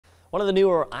One of the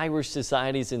newer Irish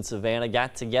societies in Savannah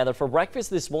got together for breakfast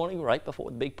this morning right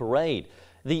before the big parade.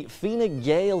 The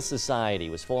Gael Society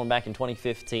was formed back in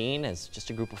 2015 as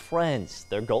just a group of friends.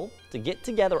 Their goal? To get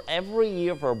together every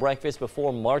year for a breakfast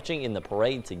before marching in the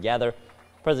parade together.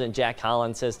 President Jack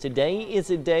Holland says today is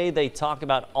a day they talk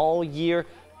about all year.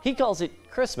 He calls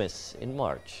it Christmas in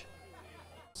March.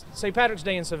 St. Patrick's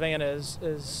Day in Savannah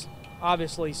is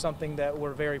obviously something that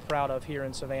we're very proud of here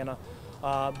in Savannah.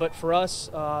 But for us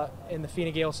in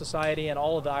the Gael Society and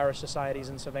all of the Irish societies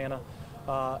in Savannah,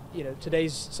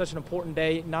 today's such an important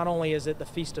day. Not only is it the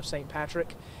feast of St.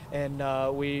 Patrick, and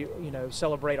we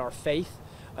celebrate our faith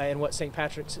and what St.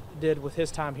 Patrick did with his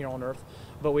time here on earth,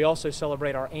 but we also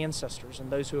celebrate our ancestors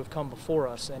and those who have come before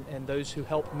us and those who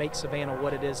helped make Savannah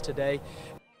what it is today.